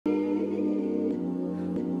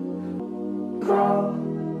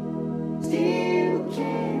Still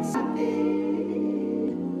can't stop it.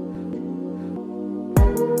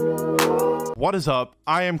 What is up?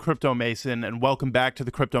 I am Crypto Mason, and welcome back to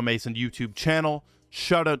the Crypto Mason YouTube channel.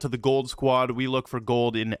 Shout out to the Gold Squad. We look for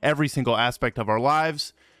gold in every single aspect of our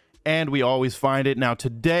lives, and we always find it. Now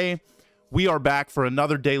today, we are back for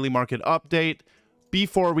another daily market update.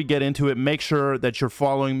 Before we get into it, make sure that you're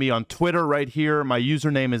following me on Twitter right here. My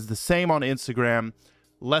username is the same on Instagram.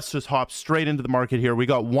 Let's just hop straight into the market here. We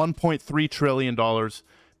got $1.3 trillion.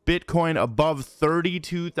 Bitcoin above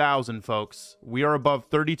 32,000, folks. We are above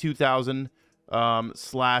 32,000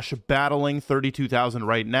 slash battling 32,000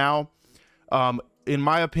 right now. In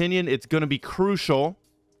my opinion, it's going to be crucial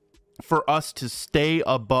for us to stay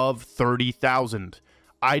above 30,000.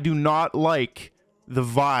 I do not like the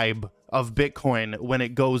vibe of Bitcoin when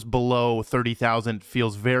it goes below 30,000. It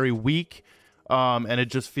feels very weak, and it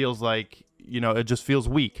just feels like, you know, it just feels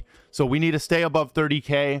weak. So we need to stay above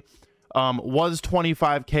 30K. Was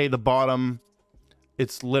 25K the bottom?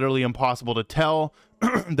 It's literally impossible to tell.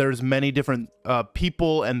 There's many different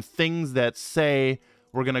people and things that say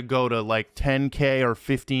we're going to go to like 10K or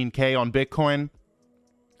 15K on Bitcoin.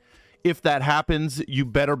 If that happens, you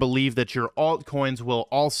better believe that your altcoins will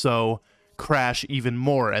also crash even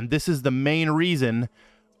more. And this is the main reason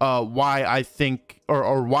why I think,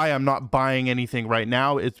 or why I'm not buying anything right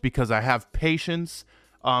now. It's because I have patience,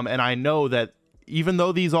 and I know that even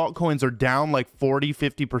though these altcoins are down like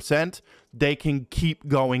 40-50%, they can keep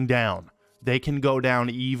going down. They can go down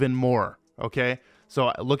even more. Okay,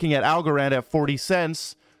 so looking at Algorand at 40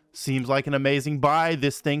 cents seems like an amazing buy.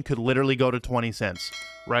 This thing could literally go to 20 cents,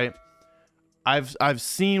 right? I've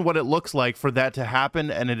seen what it looks like for that to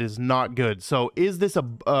happen, and it is not good. So is this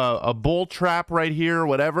a bull trap right here,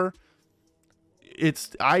 whatever?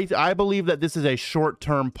 I believe that this is a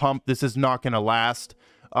short-term pump. This is not going to last,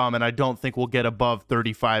 and I don't think we'll get above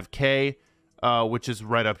 35K, which is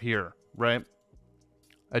right up here, right?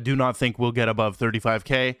 I do not think we'll get above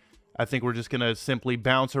 35K. I think we're just going to simply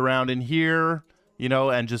bounce around in here, you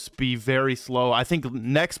know, and just be very slow. I think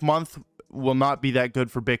next month will not be that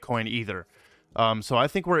good for Bitcoin either. So I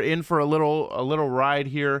think we're in for a little ride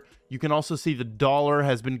here. You can also see the dollar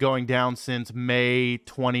has been going down since May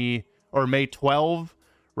 20 or May 12,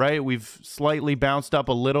 right? We've slightly bounced up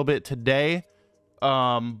a little bit today,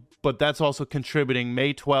 but that's also contributing.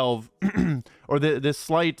 May 12 or this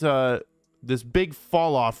slight this big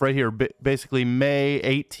fall off right here, basically May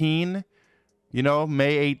 18, you know,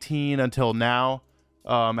 May 18 until now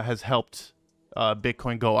has helped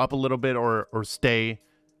Bitcoin go up a little bit or stay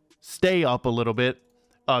up a little bit.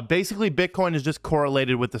 Basically, Bitcoin is just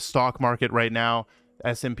correlated with the stock market right now,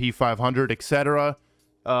 S&P 500, etc.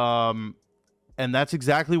 And that's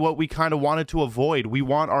exactly what we kind of wanted to avoid. We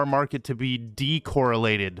want our market to be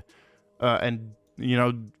decorrelated and, you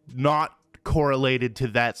know, not correlated to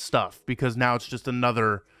that stuff, because now it's just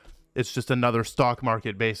another stock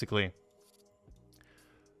market, basically.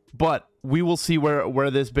 But we will see where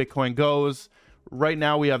this Bitcoin goes. Right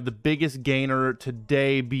now, we have the biggest gainer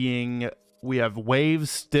today being, we have Waves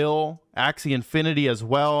still, Axie Infinity as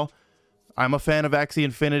well. I'm a fan of Axie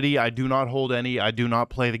Infinity. I do not hold any. I do not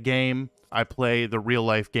play the game. I play the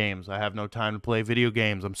real-life games. I have no time to play video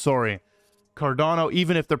games. I'm sorry. Cardano,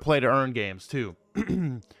 even if they're play-to-earn games, too.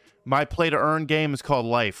 My play-to-earn game is called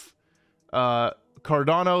Life.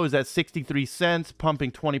 Cardano is at 63 cents,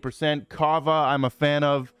 pumping 20%. Kava, I'm a fan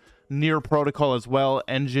of. Near Protocol as well.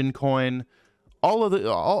 Engine Coin. All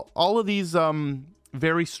of these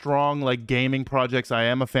very strong like gaming projects I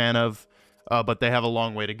am a fan of, but they have a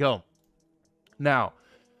long way to go. Now,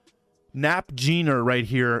 Nap Jeaner right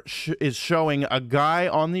here is showing a guy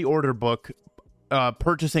on the order book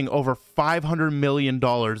purchasing over $500 million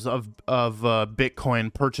of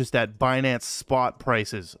Bitcoin purchased at Binance spot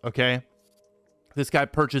prices. Okay, this guy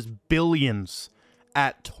purchased billions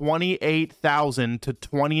at 28,000 to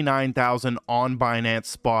 29,000 on Binance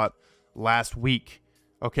spot last week.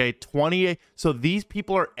 Okay, 28. So these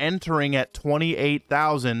people are entering at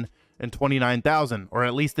 28,000 and 29,000, or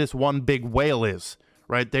at least this one big whale is,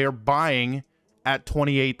 right? They are buying at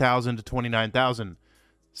 28,000 to 29,000.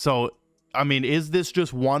 So, I mean, is this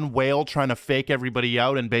just one whale trying to fake everybody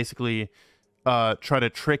out and basically try to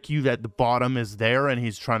trick you that the bottom is there and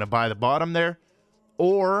he's trying to buy the bottom there?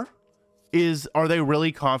 Or are they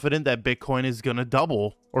really confident that Bitcoin is going to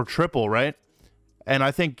double or triple, right? And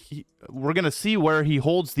I think we're going to see where he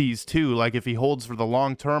holds these too. Like if he holds for the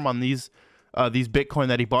long term on these Bitcoin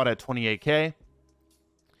that he bought at 28K.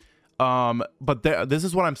 But this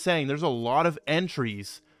is what I'm saying. There's a lot of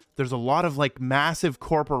entries. There's a lot of like massive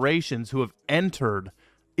corporations who have entered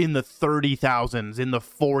in the 30,000s, in the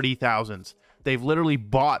 40,000s. They've literally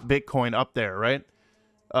bought Bitcoin up there, right?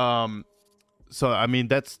 So I mean,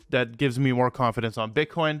 that gives me more confidence on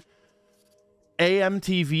Bitcoin.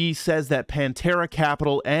 AMTV says that Pantera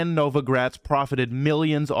Capital and Novogratz profited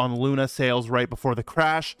millions on Luna sales right before the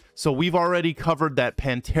crash. So we've already covered that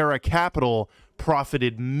Pantera Capital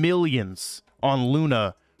profited millions on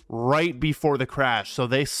Luna right before the crash. So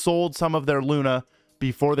they sold some of their Luna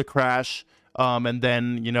before the crash, and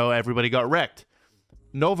then, you know, everybody got wrecked.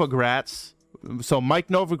 Novogratz, so Mike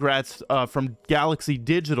Novogratz from Galaxy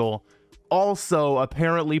Digital also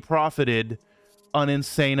apparently profited an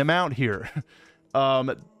insane amount here.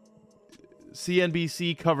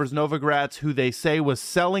 CNBC covers Novogratz, who they say was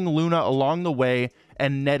selling Luna along the way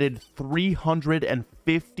and netted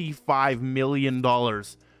 $355 million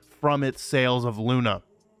from its sales of Luna.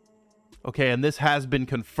 Okay, and this has been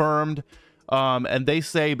confirmed. And they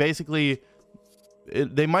say basically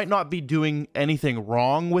they might not be doing anything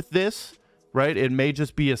wrong with this, right? It may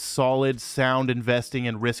just be a solid, sound investing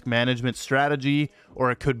and risk management strategy,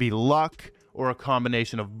 or it could be luck or a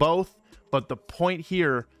combination of both. But the point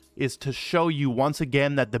here is to show you once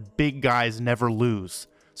again that the big guys never lose.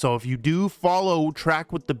 So if you do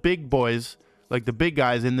track with the big boys, like the big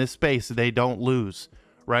guys in this space, they don't lose,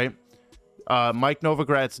 right? Mike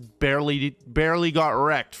Novogratz barely got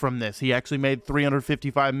wrecked from this. He actually made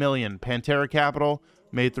 $355 million. Pantera Capital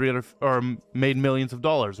made made millions of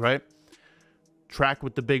dollars, right? Track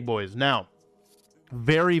with the big boys. Now,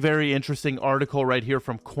 very, very interesting article right here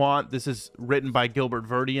from Quant. This is written by Gilbert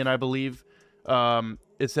Verdian, I believe.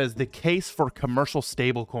 It says the case for commercial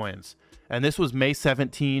stablecoins, and this was May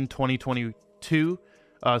 17, 2022.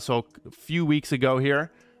 So a few weeks ago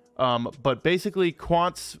here. But basically,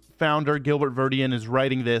 Quant's founder, Gilbert Verdian, is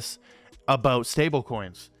writing this about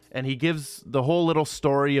stablecoins. And he gives the whole little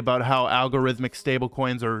story about how algorithmic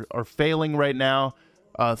stablecoins are failing right now.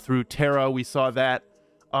 Through Terra, we saw that.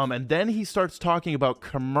 And then he starts talking about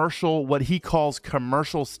what he calls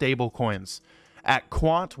commercial stablecoins. At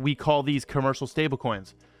Quant, we call these commercial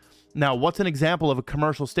stablecoins. Now, what's an example of a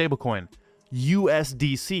commercial stablecoin?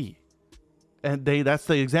 USDC. And that's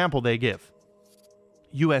the example they give.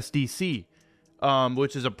 USDC,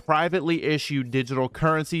 which is a privately issued digital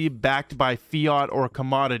currency backed by fiat or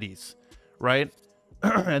commodities, right?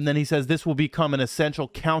 And then he says this will become an essential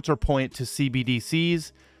counterpoint to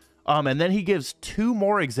CBDCs. And then he gives two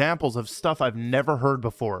more examples of stuff I've never heard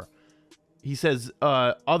before. He says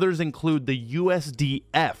others include the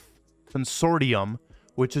USDF Consortium,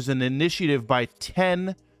 which is an initiative by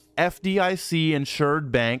 10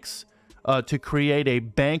 FDIC-insured banks to create a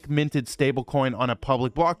bank-minted stablecoin on a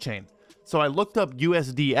public blockchain. So I looked up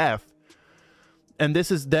USDF, and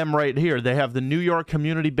this is them right here. They have the New York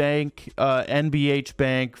Community Bank, NBH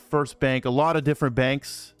Bank, First Bank, a lot of different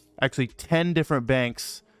banks, actually 10 different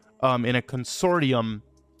banks in a consortium,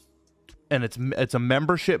 and it's a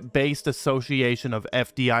membership-based association of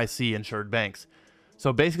FDIC-insured banks.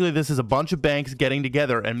 So basically, this is a bunch of banks getting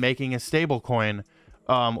together and making a stablecoin,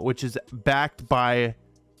 which is backed by...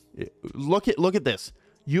 Look at this.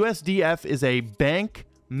 USDF is a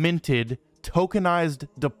bank-minted, tokenized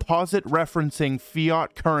deposit referencing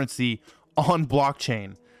fiat currency on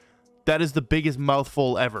blockchain. That is the biggest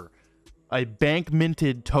mouthful ever. A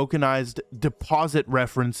bank-minted, tokenized deposit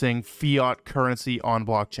referencing fiat currency on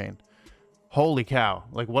blockchain. Holy cow.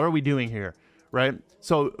 Like, what are we doing here? Right?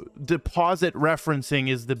 So deposit referencing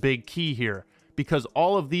is the big key here, because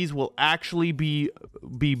all of these will actually be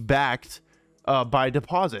backed by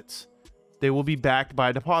deposits. They will be backed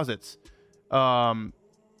by deposits. And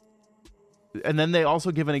then they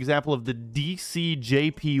also give an example of the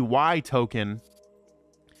DCJPY token,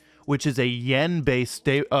 which is a yen-based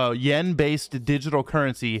digital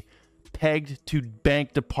currency pegged to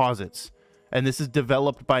bank deposits. And this is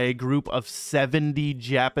developed by a group of 70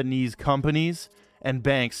 Japanese companies and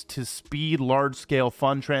banks to speed large-scale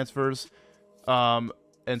fund transfers and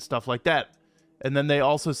stuff like that. And then they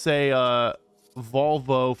also say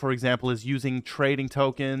Volvo, for example, is using trading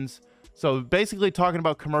tokens. So basically talking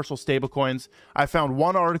about commercial stablecoins. I found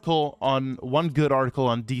one good article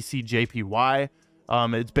on DCJPY.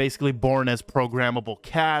 It's basically born as programmable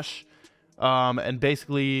cash. And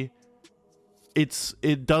basically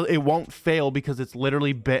it won't fail because it's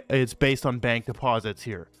literally it's based on bank deposits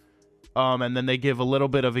here. And then they give a little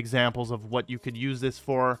bit of examples of what you could use this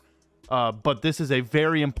for. But this is a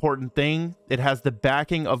very important thing. It has the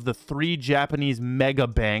backing of the 3 Japanese mega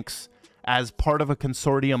banks as part of a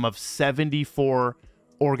consortium of 74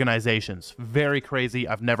 organizations. Very crazy.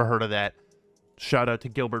 I've never heard of that. Shout out to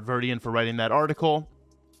Gilbert Verdian for writing that article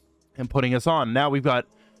and putting us on. Now we've got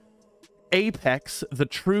Apex, the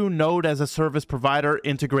true node as a service provider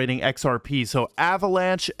integrating XRP. So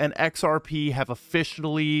Avalanche and XRP have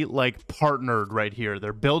officially like partnered right here.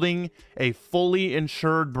 They're building a fully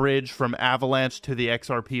insured bridge from Avalanche to the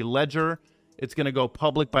XRP ledger. It's going to go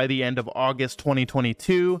public by the end of August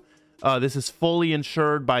 2022. This is fully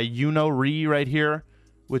insured by UnoRe right here,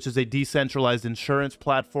 which is a decentralized insurance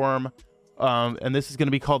platform. And this is going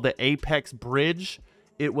to be called the Apex Bridge.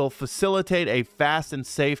 It will facilitate a fast and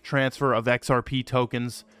safe transfer of XRP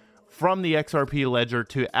tokens from the XRP ledger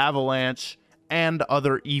to Avalanche and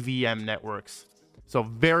other EVM networks. So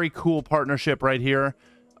very cool partnership right here,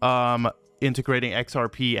 integrating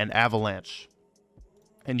XRP and Avalanche.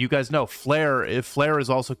 And you guys know Flare is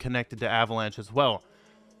also connected to Avalanche as well.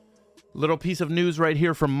 Little piece of news right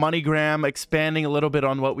here from MoneyGram, expanding a little bit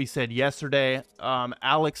on what we said yesterday.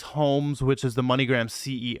 Alex Holmes, which is the MoneyGram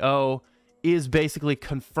CEO, is basically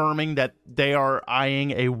confirming that they are eyeing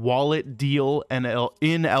a wallet deal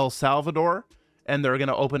in El Salvador, and they're going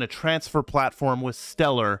to open a transfer platform with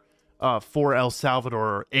Stellar for El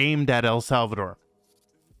Salvador, aimed at El Salvador.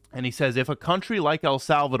 And he says, if a country like El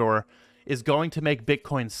Salvador is going to make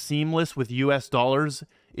Bitcoin seamless with US dollars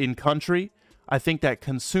in country, I think that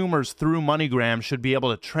consumers through MoneyGram should be able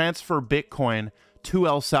to transfer Bitcoin to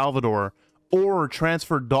El Salvador or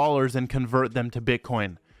transfer dollars and convert them to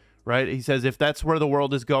Bitcoin. Right? He says, if that's where the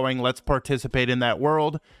world is going, let's participate in that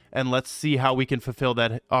world and let's see how we can fulfill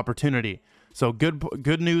that opportunity. So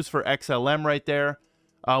good news for XLM right there.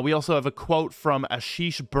 We also have a quote from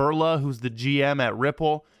Ashish Birla, who's the GM at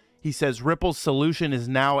Ripple. He says, Ripple's solution is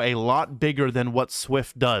now a lot bigger than what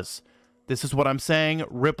Swift does. This is what I'm saying.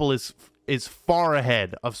 Ripple is far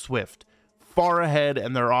ahead of Swift. Far ahead,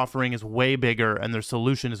 and their offering is way bigger, and their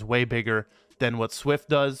solution is way bigger than what Swift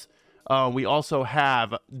does. We also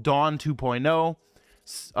have Dawn 2.0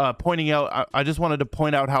 pointing out, I just wanted to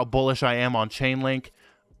point out how bullish I am on Chainlink.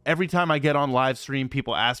 Every time I get on live stream,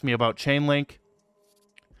 people ask me about Chainlink.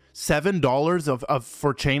 $7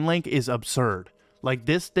 for Chainlink is absurd. Like,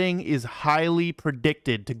 this thing is highly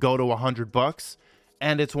predicted to go to $100,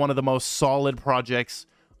 and it's one of the most solid projects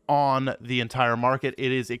on the entire market.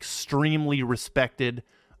 It is extremely respected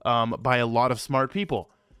by a lot of smart people.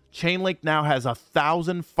 Chainlink now has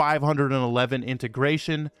 1,511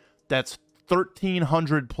 integration. That's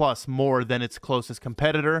 1,300 plus more than its closest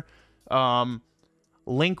competitor.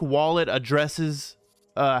 Link wallet addresses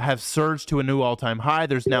have surged to a new all-time high.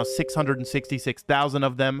 There's now 666,000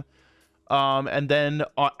 of them. And then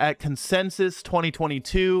at Consensus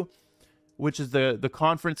 2022, which is the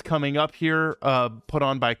conference coming up here, put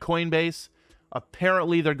on by Coinbase,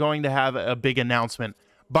 apparently they're going to have a big announcement.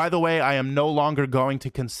 By the way, I am no longer going to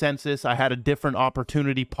Consensus. I had a different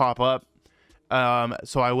opportunity pop up,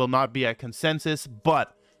 so I will not be at Consensus,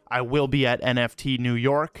 but I will be at NFT New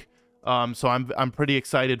York. So I'm pretty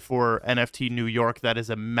excited for NFT New York. That is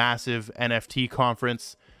a massive NFT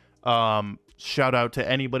conference. Shout out to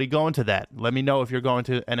anybody going to that. Let me know if you're going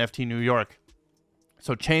to NFT New York.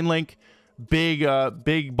 So Chainlink,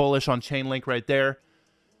 big bullish on Chainlink right there.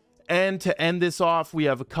 And to end this off, we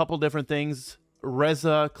have a couple different things.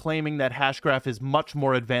 Reza claiming that Hashgraph is much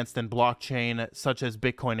more advanced than blockchain, such as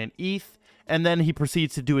Bitcoin and ETH. And then he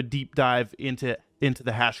proceeds to do a deep dive into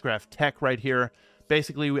the Hashgraph tech right here.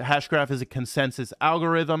 Basically, Hashgraph is a consensus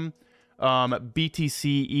algorithm.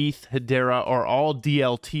 BTC, ETH, Hedera are all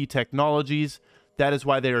DLT technologies. That is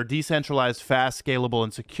why they are decentralized, fast, scalable,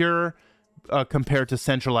 and secure compared to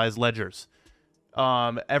centralized ledgers.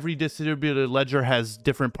 Every distributed ledger has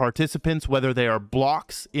different participants, whether they are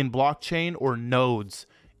blocks in blockchain or nodes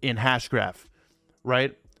in Hashgraph,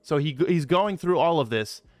 right? So he's going through all of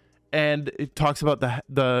this, and it talks about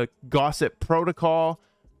the gossip protocol,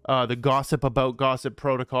 the gossip about gossip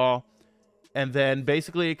protocol, and then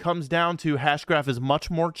basically it comes down to Hashgraph is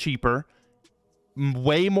much more cheaper,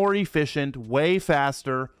 way more efficient, way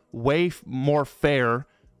faster, way more fair,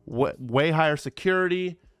 way higher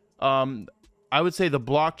security. I would say the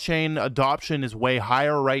blockchain adoption is way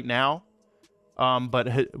higher right now, but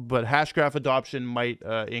Hashgraph adoption might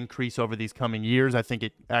increase over these coming years. I think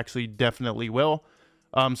it actually definitely will.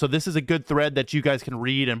 So this is a good thread that you guys can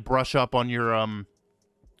read and brush up on your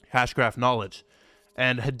Hashgraph knowledge.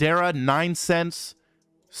 And Hedera, 9 cents,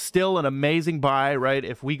 still an amazing buy, right?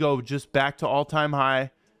 If we go just back to all-time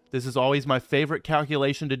high, this is always my favorite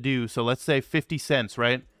calculation to do. So let's say 50 cents,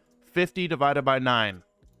 right? 50 divided by 9.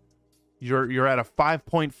 You're at a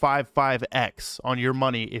 5.55x on your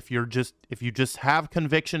money if you just have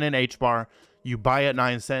conviction in Hbar, you buy at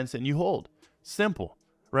 9 cents and you hold. Simple,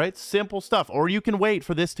 right? Simple stuff. Or you can wait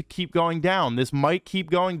for this to keep going down. This might keep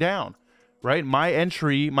going down, right?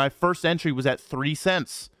 My first entry was at 3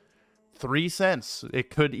 cents. 3 cents. It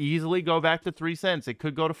could easily go back to 3 cents. It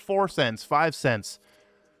could go to 4 cents, 5 cents.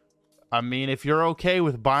 I mean, if you're okay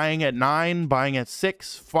with buying at 9, buying at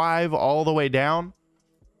 6, 5, all the way down,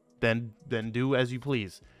 then do as you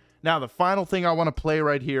please. Now, the final thing I want to play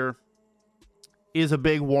right here is a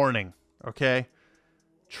big warning, okay?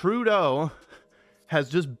 Trudeau has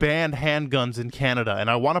just banned handguns in Canada, and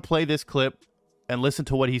I want to play this clip and listen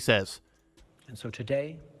to what he says. And so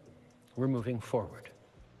today, we're moving forward.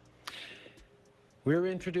 We're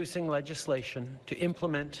introducing legislation to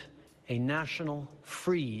implement a national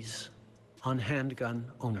freeze on handgun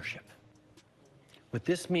ownership. What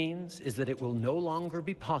this means is that it will no longer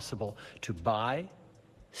be possible to buy,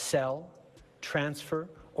 sell, transfer,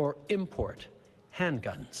 or import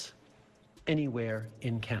handguns anywhere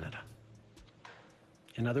in Canada.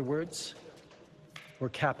 In other words, we're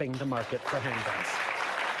capping the market for handguns.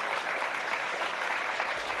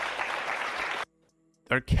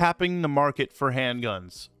 They're capping the market for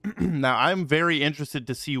handguns. Now, I'm very interested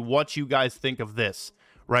to see what you guys think of this,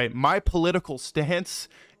 right? My political stance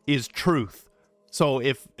is truth. So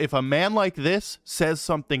if a man like this says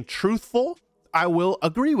something truthful, I will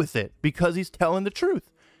agree with it because he's telling the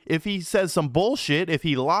truth. If he says some bullshit, if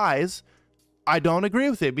he lies, I don't agree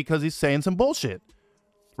with it because he's saying some bullshit,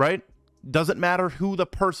 right? Doesn't matter who the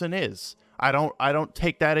person is. I don't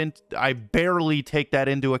take that in. I barely take that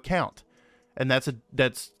into account. And that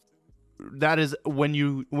is when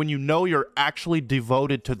you know you're actually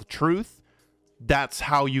devoted to the truth, that's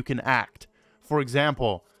how you can act. For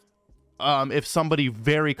example, if somebody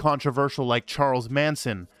very controversial like Charles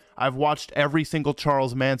Manson, I've watched every single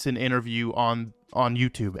Charles Manson interview on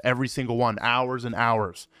YouTube, every single one, hours and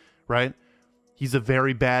hours, right? He's a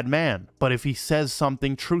very bad man, but if he says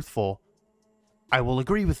something truthful, I will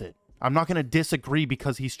agree with it. I'm not going to disagree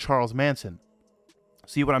because he's Charles Manson.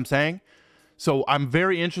 See what I'm saying? So I'm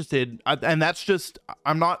very interested, and that's just,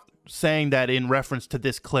 I'm not saying that in reference to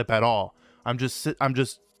this clip at all. I'm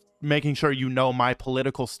just making sure you know my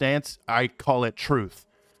political stance. I call it truth.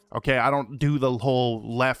 Okay, I don't do the whole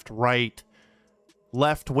left wing,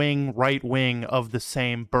 right wing of the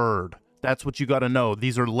same bird. That's what you got to know.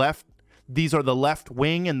 These are the left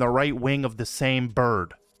wing and the right wing of the same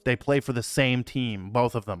bird. They play for the same team,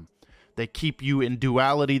 both of them. They keep you in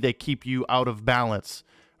duality. They keep you out of balance.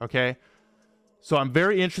 Okay. So I'm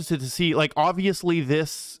very interested to see, like, obviously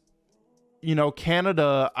this, you know,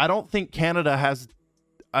 Canada, I don't think Canada has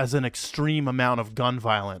an extreme amount of gun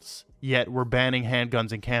violence, yet we're banning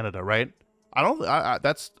handguns in Canada, right? I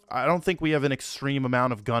don't think we have an extreme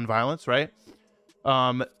amount of gun violence, right?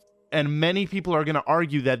 And many people are going to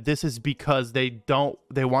argue that this is because they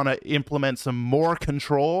want to implement some more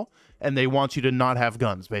control and they want you to not have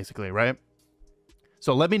guns, basically, right?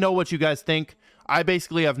 So let me know what you guys think. I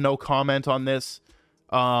basically have no comment on this.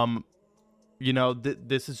 You know,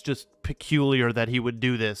 this is just peculiar that he would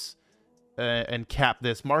do this and cap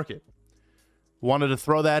this market. Wanted to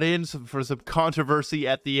throw that in for some controversy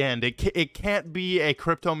at the end. It can't be a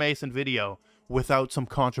Crypto Mason video without some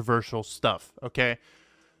controversial stuff, okay?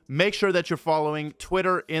 Make sure that you're following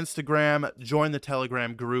Twitter, Instagram, join the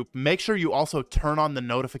Telegram group. Make sure you also turn on the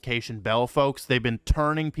notification bell, folks. They've been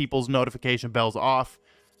turning people's notification bells off.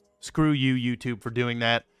 Screw you, YouTube, for doing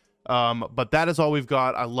that. But that is all we've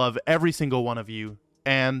got. I love every single one of you,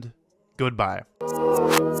 and goodbye.